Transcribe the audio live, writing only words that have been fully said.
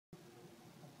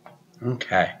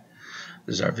Okay,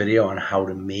 this is our video on how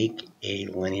to make a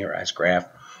linearized graph.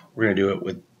 We're going to do it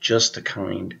with just the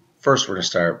kind. First, we're going to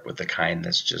start with the kind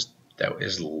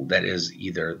that is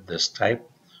either this type,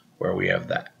 where we have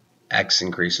the x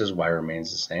increases, y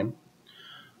remains the same,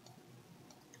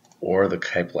 or the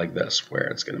type like this, where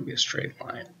it's going to be a straight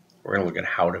line. We're going to look at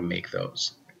how to make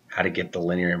those, how to get the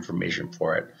linear information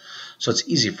for it. So it's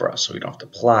easy for us, so we don't have to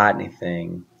plot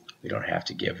anything. We don't have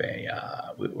to give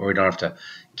we don't have to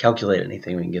calculate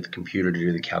anything. We can get the computer to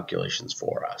do the calculations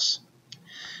for us.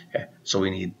 Okay, so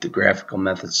we need the graphical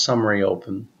method summary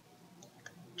open,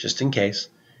 just in case,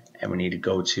 and we need to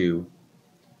go to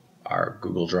our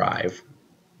Google Drive.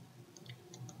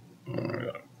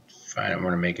 I'm going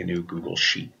to make a new Google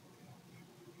Sheet.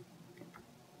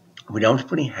 We don't have to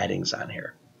put any headings on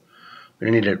here. We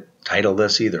don't need to title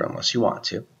this either unless you want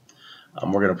to.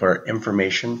 We're going to put our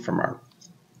information from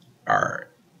our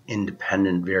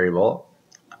independent variable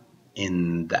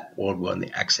in that, we'll go on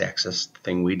the x-axis, the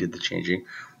thing we did the changing.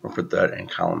 We'll put that in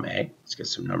column A. Let's get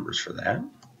some numbers for that.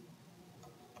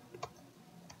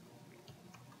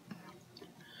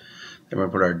 Then we'll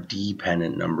put our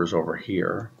dependent numbers over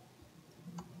here.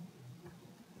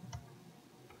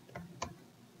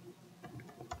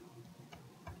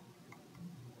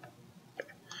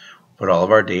 Put all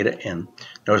of our data in.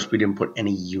 Notice we didn't put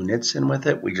any units in with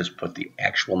it. We just put the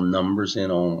actual numbers in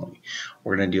only.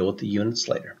 We're going to deal with the units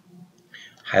later.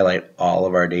 Highlight all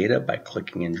of our data by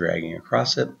clicking and dragging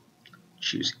across it.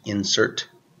 Choose Insert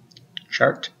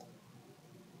Chart.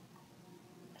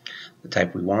 The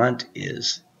type we want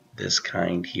is this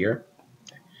kind here.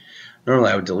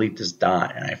 Normally I would delete this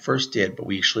dot, and I first did, but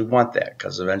we actually want that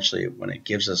because eventually when it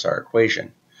gives us our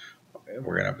equation,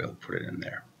 we're going to be able to put it in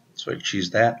there. So I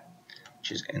choose that.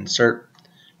 Choose Insert,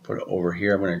 put it over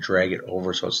here. I'm going to drag it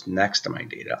over so it's next to my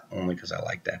data, only because I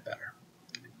like that better.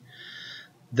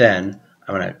 Then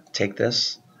I'm going to take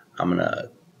this.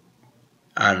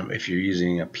 If you're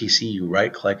using a PC, you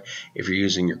right click. If you're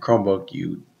using your Chromebook,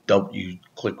 you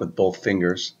click with both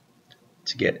fingers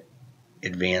to get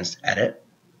advanced edit.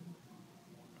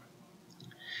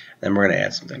 Then we're going to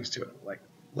add some things to it. Like,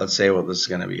 let's say, well, this is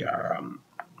going to be our,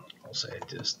 we'll say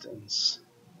distance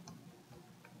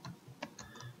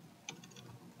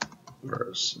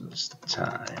versus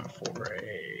time for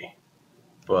a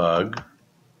bug.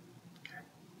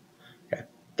 Okay,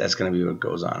 that's going to be what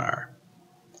goes on our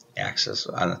axis.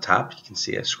 On the top, you can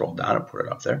see I scroll down and put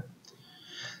it up there.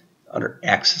 Under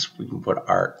axis, we can put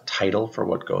our title for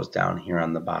what goes down here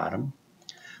on the bottom.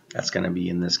 That's going to be,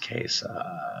 in this case,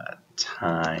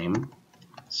 time,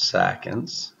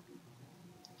 seconds.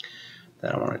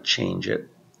 Then I want to change it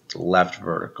to left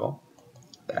vertical.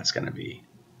 That's going to be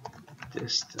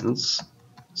distance,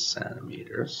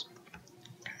 centimeters.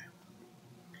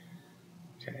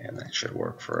 Okay, and that should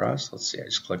work for us. Let's see, I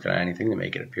just click on anything to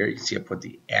make it appear. You can see I put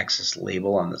the axis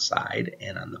label on the side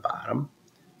and on the bottom.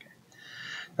 Okay.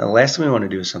 Now the last thing we want to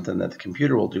do is something that the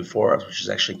computer will do for us, which is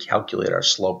actually calculate our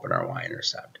slope and our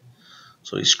y-intercept.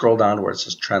 So we scroll down to where it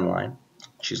says trend line,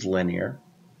 choose linear.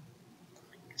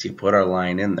 You can see put our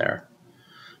line in there,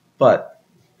 but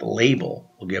the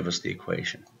label will give us the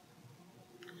equation.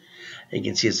 And you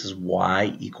can see it says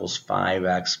y equals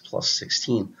 5x plus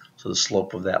 16. So the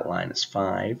slope of that line is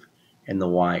 5 and the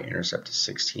y-intercept is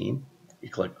 16. You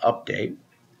click update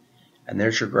and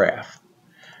there's your graph.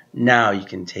 Now you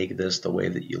can take this the way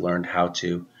that you learned how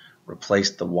to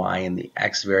replace the y and the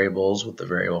x variables with the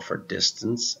variable for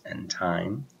distance and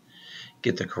time.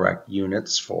 Get the correct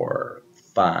units for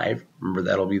 5. Remember,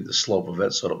 that'll be the slope of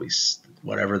it, so it'll be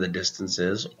whatever the distance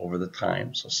is over the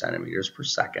time, so centimeters per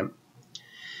second.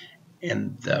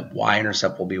 And the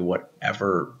y-intercept will be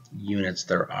whatever units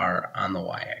there are on the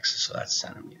y-axis, so that's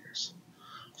centimeters.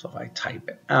 So if I type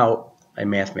it out, my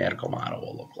mathematical model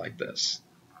will look like this.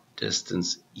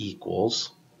 Distance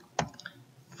equals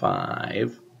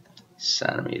 5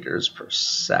 centimeters per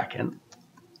second.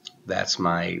 That's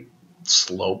my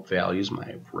slope values,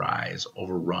 my rise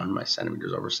over run, my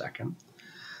centimeters over second.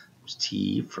 There's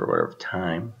t for whatever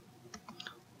time,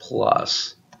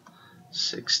 plus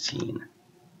 16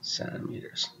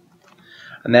 centimeters.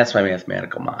 And that's my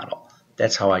mathematical model.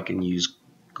 That's how I can use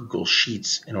Google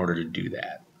Sheets in order to do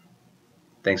that.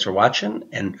 Thanks for watching,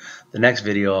 and the next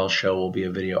video I'll show will be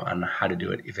a video on how to do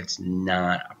it if it's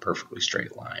not a perfectly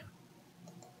straight line.